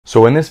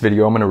So in this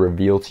video, I'm going to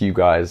reveal to you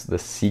guys the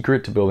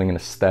secret to building an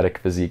aesthetic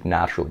physique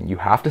naturally. You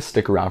have to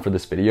stick around for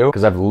this video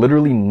because I've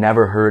literally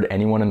never heard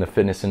anyone in the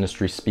fitness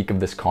industry speak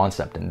of this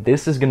concept. And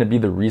this is going to be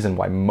the reason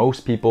why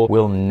most people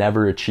will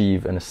never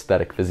achieve an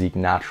aesthetic physique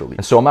naturally.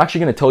 And so I'm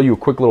actually going to tell you a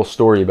quick little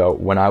story about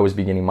when I was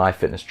beginning my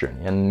fitness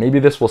journey. And maybe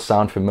this will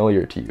sound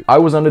familiar to you. I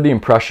was under the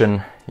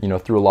impression,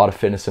 through a lot of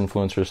fitness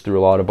influencers, through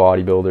a lot of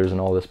bodybuilders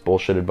and all this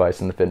bullshit advice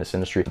in the fitness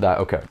industry that,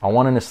 okay, I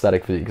want an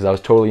aesthetic physique because I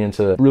was totally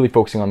into really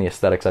focusing on the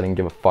aesthetics. I didn't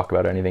give a fuck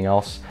about anything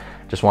else.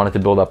 Just wanted to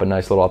build up a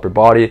nice little upper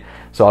body.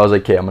 So I was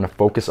like, okay, I'm going to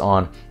focus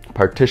on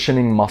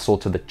partitioning muscle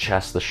to the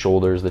chest, the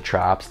shoulders, the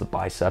traps, the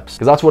biceps.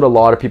 Because that's what a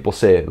lot of people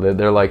say.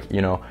 They're like,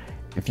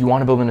 if you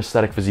want to build an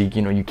aesthetic physique,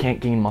 you can't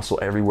gain muscle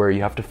everywhere.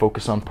 You have to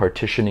focus on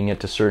partitioning it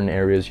to certain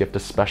areas. You have to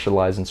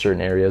specialize in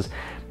certain areas.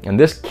 And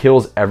this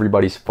kills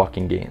everybody's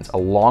fucking gains,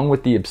 along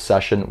with the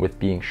obsession with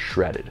being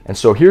shredded. And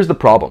so here's the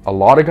problem. A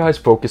lot of guys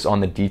focus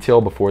on the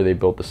detail before they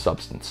build the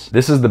substance.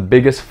 This is the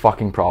biggest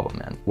fucking problem,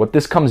 man. What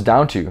this comes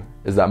down to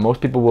is that most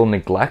people will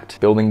neglect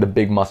building the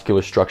big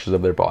muscular structures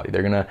of their body.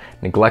 They're gonna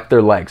neglect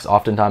their legs.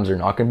 Oftentimes they're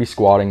not gonna be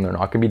squatting, they're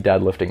not gonna be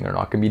deadlifting, they're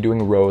not gonna be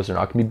doing rows, they're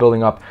not gonna be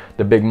building up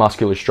the big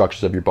muscular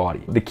structures of your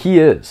body. The key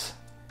is,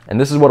 and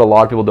this is what a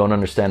lot of people don't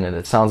understand, and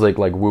it sounds like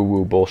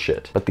woo-woo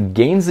bullshit, but the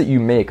gains that you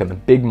make on the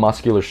big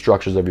muscular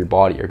structures of your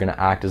body are gonna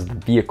act as the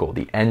vehicle,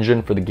 the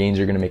engine for the gains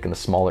you're gonna make in the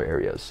smaller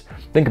areas.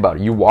 Think about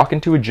it. You walk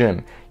into a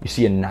gym, you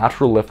see a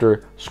natural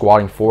lifter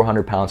squatting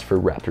 400 pounds for a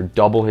rep, or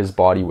double his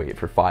body weight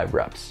for 5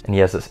 reps. And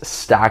he has this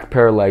stacked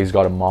pair of legs,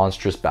 got a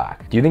monstrous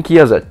back. Do you think he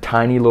has a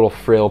tiny little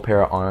frail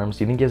pair of arms?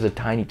 Do you think he has a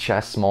tiny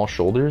chest, small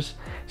shoulders?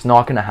 It's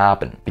not gonna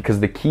happen, because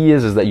the key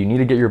is that you need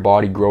to get your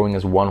body growing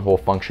as one whole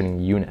functioning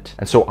unit.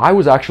 And so I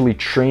was actually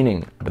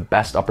training the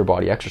best upper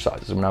body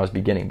exercises when I was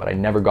beginning, but I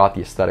never got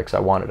the aesthetics I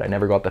wanted. I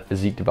never got the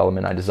physique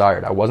development I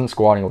desired. I wasn't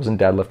squatting, I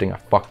wasn't deadlifting, I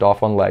fucked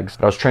off on legs,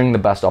 but I was training the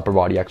best upper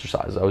body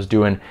exercises. I was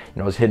doing,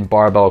 I was hitting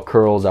barbell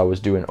curls, I was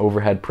doing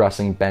overhead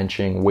pressing,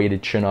 benching,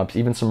 weighted chin-ups,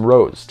 even some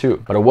rows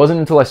too. But it wasn't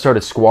until I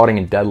started squatting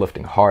and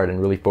deadlifting hard and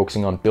really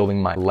focusing on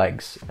building my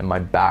legs and my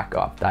back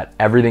up that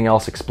everything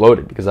else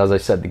exploded. Because as I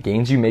said, the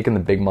gains you make in the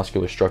big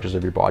muscular structures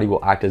of your body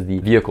will act as the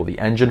vehicle, the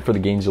engine for the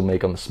gains you'll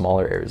make on the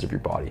smaller areas of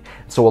your body.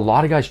 So a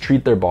lot of guys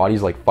treat their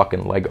bodies like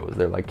fucking Legos.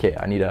 They're like, okay,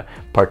 I need a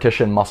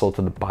partition muscle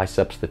to the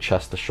biceps, the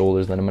chest, the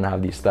shoulders, then I'm gonna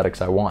have the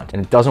aesthetics I want.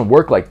 And it doesn't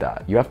work like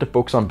that. You have to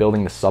focus on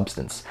building the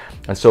substance.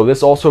 And so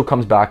this also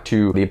comes back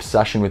to the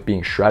obsession with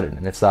being shredded.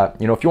 And it's that,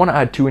 if you want to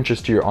add 2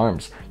 inches to your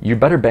arms, you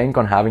better bank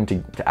on having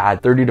to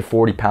add 30 to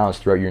 40 pounds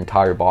throughout your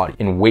entire body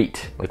in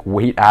weight, like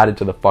weight added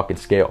to the fucking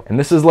scale. And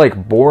this is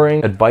like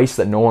boring advice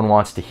that no one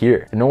wants to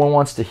hear. And no one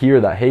wants to hear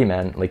that, hey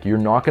man, like you're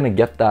not gonna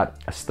get that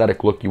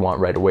aesthetic look you want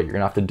right away. You're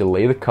gonna have to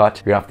delay the cut.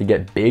 You're gonna have to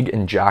get big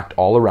and jacked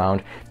all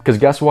around. Because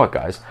guess what,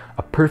 guys?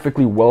 A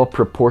perfectly well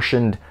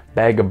proportioned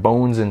bag of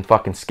bones and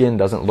fucking skin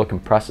doesn't look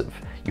impressive.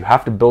 You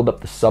have to build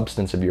up the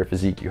substance of your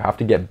physique. You have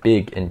to get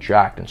big and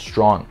jacked and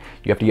strong.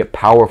 You have to get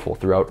powerful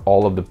throughout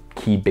all of the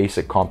key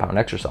basic compound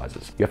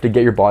exercises. You have to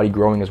get your body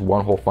growing as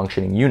one whole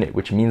functioning unit,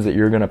 which means that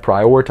you're gonna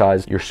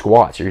prioritize your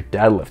squats, your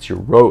deadlifts, your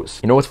rows.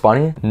 You know what's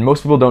funny?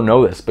 Most people don't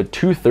know this, but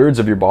 2/3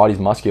 of your body's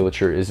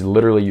musculature is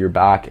literally your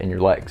back and your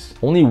legs.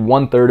 Only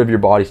 1/3 of your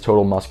body's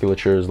total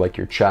musculature is like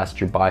your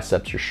chest, your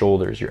biceps, your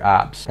shoulders, your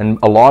abs. And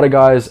a lot of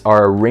guys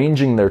are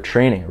arranging their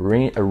training,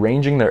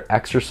 arranging their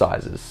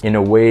exercises in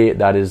a way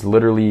that is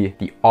literally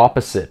the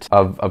opposite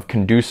of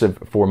conducive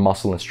for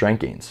muscle and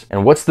strength gains.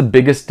 And what's the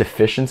biggest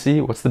deficiency?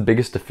 What's the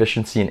biggest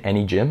deficiency in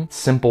any gym?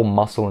 Simple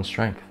muscle and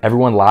strength.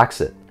 Everyone lacks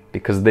it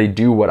because they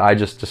do what I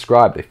just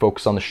described. They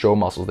focus on the show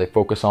muscles. They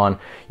focus on,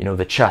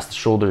 the chest, the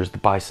shoulders, the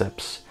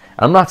biceps.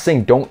 And I'm not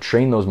saying don't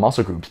train those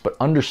muscle groups, but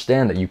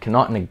understand that you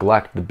cannot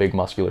neglect the big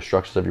muscular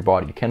structures of your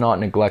body. You cannot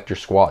neglect your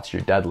squats,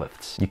 your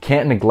deadlifts. You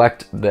can't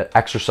neglect the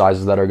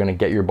exercises that are going to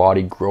get your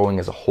body growing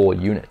as a whole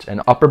unit.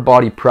 And upper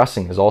body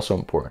pressing is also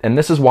important. And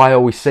this is why I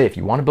always say, if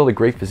you want to build a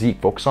great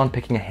physique, focus on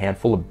picking a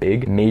handful of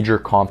big, major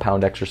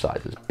compound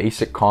exercises,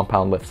 basic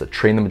compound lifts that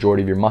train the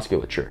majority of your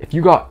musculature. If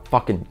you got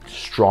fucking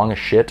strong as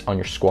shit on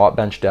your squat,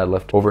 bench,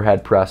 deadlift,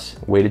 overhead press,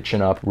 weighted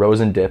chin up, rows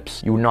and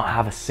dips, you would not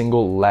have a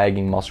single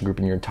lagging muscle group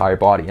in your entire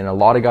body. And a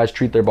lot of guys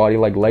treat their body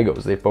like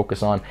Legos. They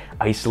focus on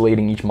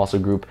isolating each muscle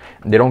group.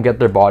 And they don't get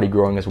their body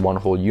growing as one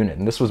whole unit.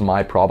 And this was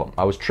my problem.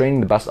 I was training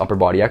the best upper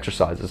body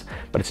exercises,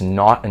 but it's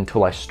not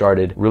until I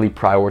started really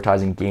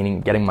prioritizing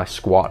getting my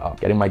squat up,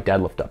 getting my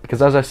deadlift up.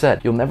 Because as I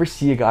said, you'll never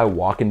see a guy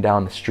walking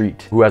down the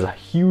street who has a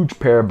huge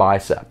pair of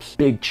biceps,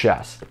 big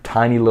chest,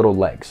 tiny little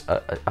legs,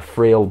 a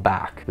frail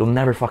back. You'll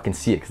never fucking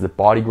see it because the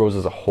body grows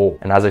as a whole.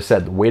 And as I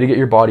said, the way to get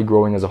your body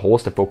growing as a whole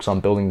is to focus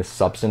on building the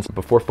substance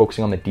before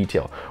focusing on the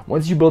detail.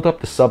 Once you build up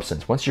the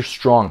substance, once you're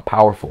strong,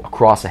 powerful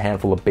across a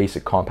handful of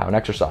basic compound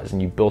exercises and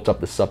you built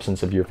up the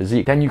substance of your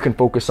physique, then you can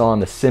focus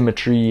on the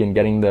symmetry and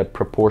getting the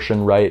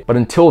proportion right. But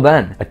until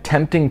then,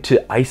 attempting to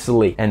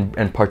isolate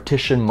and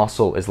partition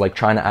muscle is like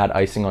trying to add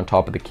icing on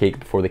top of the cake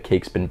before the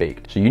cake's been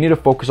baked. So you need to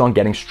focus on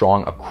getting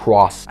strong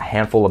across a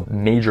handful of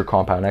major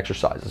compound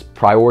exercises,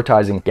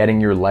 prioritizing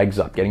getting your legs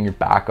up, getting your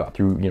back up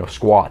through,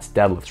 squats,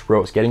 deadlifts,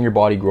 rows, getting your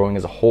body growing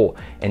as a whole,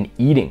 and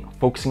eating,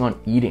 focusing on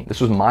eating. This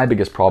was my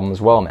biggest problem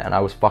as well, man. I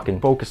was fucking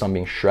focused on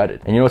being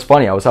shredded. And it's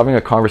funny, I was having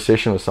a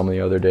conversation with someone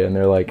the other day and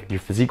they're like, your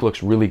physique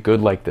looks really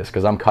good like this,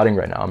 because I'm cutting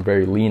right now, I'm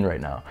very lean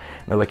right now.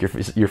 And they're like,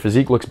 your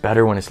physique looks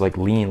better when it's like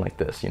lean like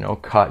this,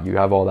 cut, you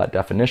have all that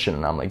definition.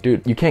 And I'm like,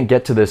 dude, you can't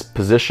get to this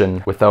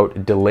position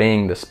without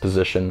delaying this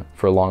position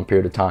for a long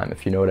period of time,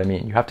 if you know what I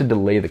mean. You have to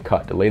delay the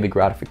cut, delay the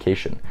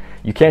gratification.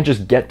 You can't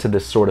just get to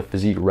this sort of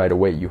physique right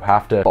away. You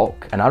have to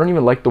bulk. And I don't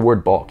even like the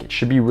word bulk. It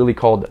should be really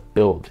called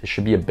build. It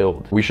should be a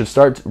build. We should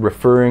start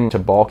referring to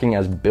bulking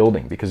as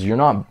building, because you're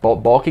not,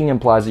 bulking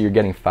implies that you're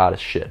getting fat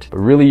as shit. But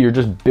really you're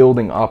just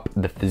building up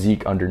the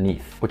physique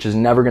underneath, which is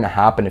never gonna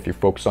happen if you're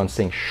focused on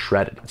staying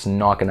shredded. It's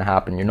not gonna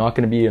happen. You're not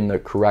gonna be in the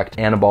correct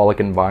anabolic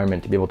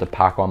environment to be able to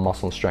pack on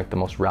muscle and strength the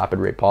most rapid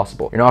rate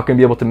possible. You're not gonna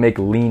be able to make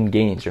lean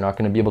gains. You're not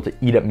gonna be able to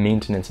eat up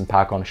maintenance and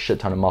pack on a shit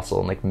ton of muscle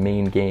and like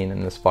main gain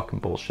and this fucking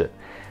bullshit.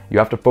 You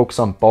have to focus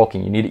on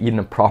bulking. You need to eat in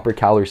a proper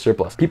calorie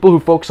surplus. People who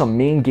focus on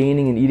main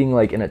gaining and eating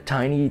like in a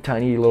tiny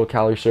little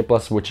calorie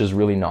surplus, which is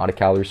really not a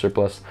calorie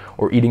surplus,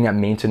 or eating at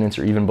maintenance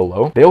or even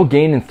below, they'll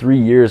gain in 3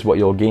 years what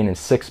you'll gain in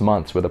 6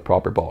 months with a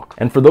proper bulk.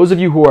 And for those of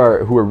you who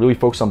are really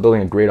focused on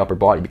building a great upper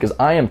body, because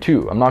I am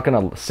too, I'm not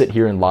gonna sit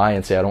here and lie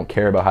and say I don't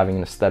care about having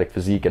an aesthetic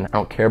physique and I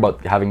don't care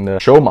about having the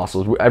show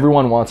muscles.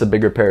 Everyone wants a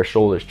bigger pair of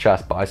shoulders,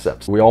 chest,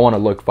 biceps. We all want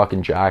to look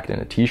fucking jacked in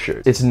a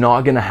t-shirt. It's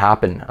not gonna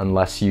happen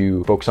unless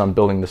you focus on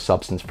building the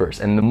substance first.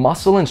 And the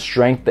muscle and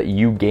strength that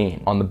you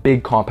gain on the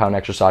big compound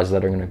exercises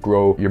that are going to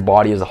grow your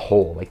body as a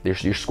whole, like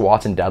there's your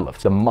squats and deadlifts,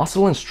 the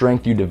muscle and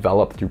strength you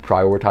develop through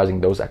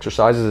prioritizing those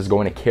exercises is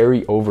going to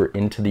carry over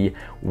into the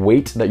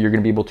weight that you're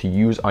going to be able to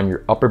use on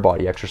your upper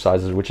body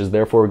exercises, which is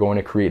therefore going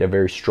to create a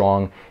very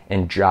strong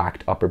and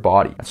jacked upper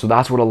body. So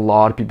that's what a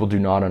lot of people do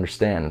not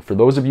understand. And for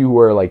those of you who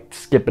are like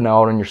skipping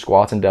out on your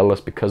squats and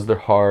deadlifts because they're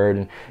hard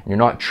and you're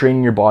not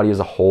training your body as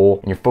a whole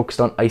and you're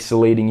focused on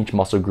isolating each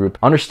muscle group,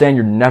 understand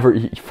you're never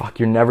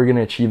going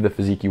to achieve the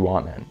physique you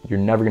want, man. You're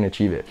never going to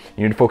achieve it.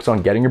 You need to focus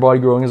on getting your body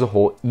growing as a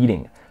whole,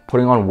 eating,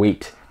 putting on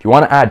weight. If you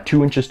want to add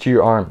 2 inches to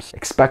your arms,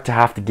 expect to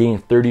have to gain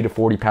 30 to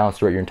 40 pounds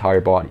throughout your entire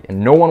body.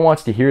 And no one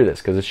wants to hear this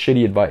because it's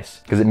shitty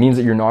advice, because it means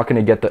that you're not going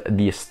to get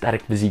the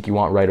aesthetic physique you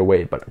want right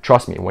away. But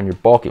trust me, when you're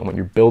bulking, when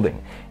you're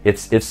building,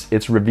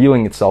 it's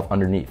revealing itself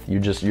underneath.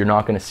 You're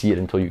not going to see it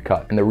until you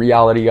cut. And the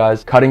reality,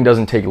 guys, cutting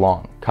doesn't take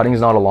long. Cutting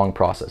is not a long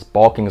process.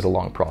 Bulking is a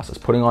long process.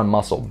 Putting on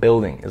muscle,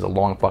 building is a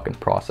long fucking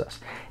process.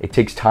 It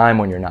takes time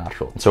when you're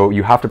natural. So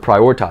you have to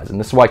prioritize. And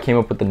this is why I came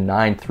up with the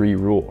 9-3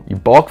 rule. You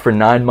bulk for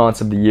 9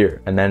 months of the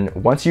year. And then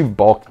once you've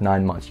bulked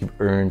 9 months, you've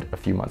earned a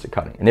few months of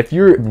cutting. And if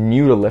you're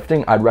new to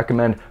lifting, I'd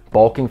recommend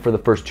bulking for the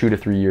first 2 to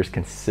 3 years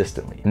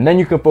consistently. And then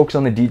you can focus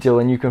on the detail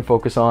and you can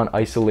focus on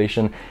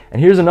isolation.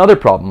 And here's another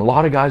problem. A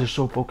lot of guys are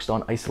so focused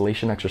on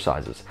isolation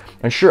exercises.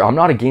 And sure, I'm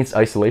not against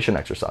isolation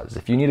exercises.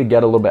 If you need to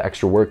get a little bit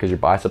extra work because your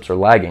biceps are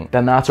lagging,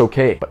 then that's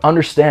okay. But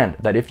understand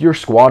that if you're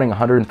squatting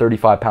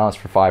 135 pounds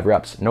for 5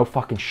 reps, no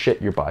fucking shit,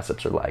 your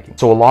biceps are lagging.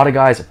 So a lot of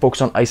guys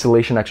focus on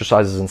isolation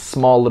exercises and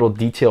small little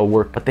detail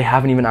work, but they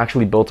haven't even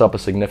actually built up a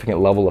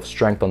significant level of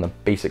strength on the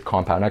basic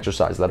compound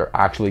exercises that are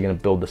actually going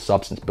to build the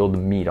substance, build the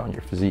meat on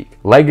your physique.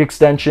 Leg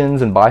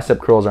extensions and bicep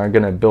curls aren't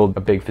going to build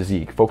a big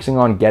physique. Focusing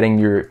on getting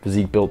your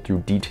physique built through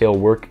detail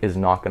work is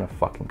not going to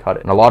fucking cut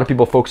it. And a lot of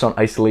people focus on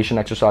isolation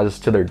exercises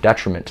to their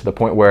detriment, to the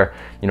point where,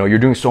 you're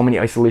doing so many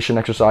isolation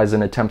exercises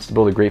and attempts to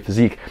build a great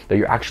physique that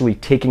you're actually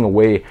taking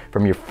away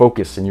from your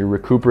focus and your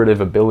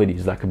recuperative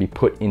abilities that could be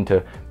put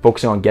into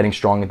focusing on getting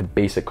strong at the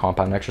basic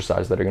compound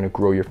exercises that are going to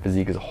grow your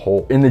physique as a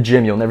whole. In the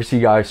gym, you'll never see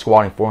a guy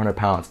squatting 400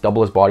 pounds,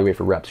 double his body weight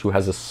for reps, who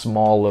has a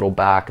small little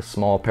back, a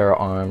small pair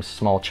of arms,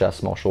 small chest,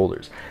 small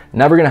shoulders.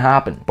 Never gonna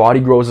happen. Body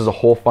grows as a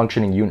whole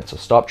functioning unit. So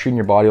stop treating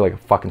your body like a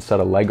fucking set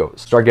of Legos.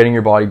 Start getting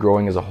your body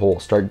growing as a whole.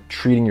 Start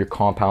treating your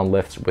compound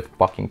lifts with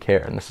fucking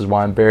care. And this is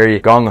why I'm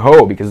very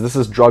gung-ho, because this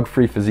is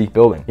drug-free physique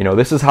building.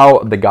 This is how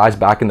the guys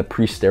back in the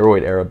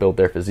pre-steroid era built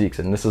their physiques,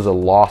 and this is a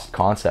lost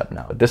concept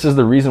now. But this is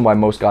the reason why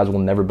most guys will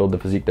never build the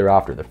physique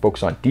thereafter. They're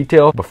focused on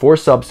detail before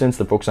substance.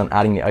 They're focused on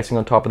adding the icing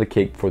on top of the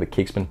cake before the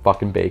cake's been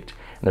fucking baked.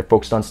 And they're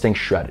focused on staying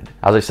shredded.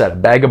 As I said, a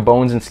bag of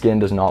bones and skin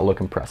does not look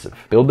impressive.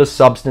 Build the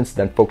substance,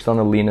 then focus on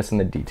the leanness and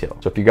the detail.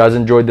 So if you guys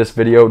enjoyed this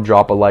video,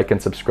 drop a like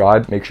and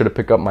subscribe. Make sure to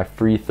pick up my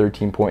free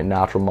 13-point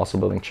natural muscle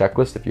building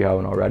checklist if you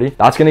haven't already.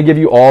 That's gonna give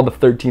you all the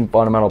 13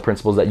 fundamental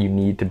principles that you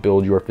need to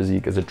build your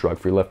physique as a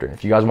drug-free lifter. And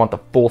if you guys want the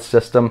full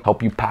system,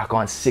 help you pack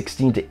on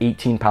 16 to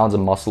 18 pounds of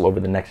muscle over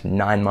the next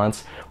 9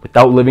 months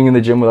without living in the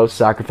gym, without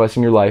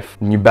sacrificing your life,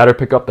 then you better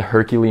pick up the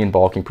Herculean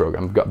bulking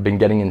program. I've been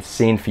getting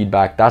insane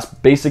feedback. That's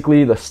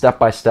basically the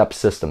step-by-step step-by-step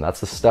system. That's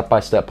the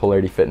step-by-step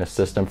Polarity Fitness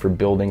system for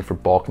building, for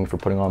bulking, for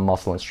putting on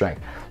muscle and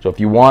strength. So if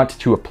you want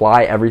to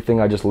apply everything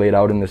I just laid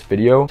out in this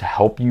video to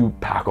help you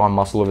pack on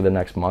muscle over the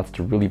next month,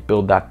 to really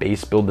build that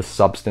base, build the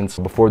substance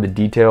before the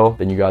detail,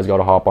 then you guys got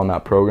to hop on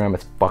that program.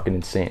 It's fucking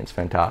insane. It's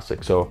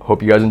fantastic. So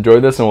hope you guys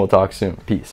enjoyed this, and we'll talk soon. Peace.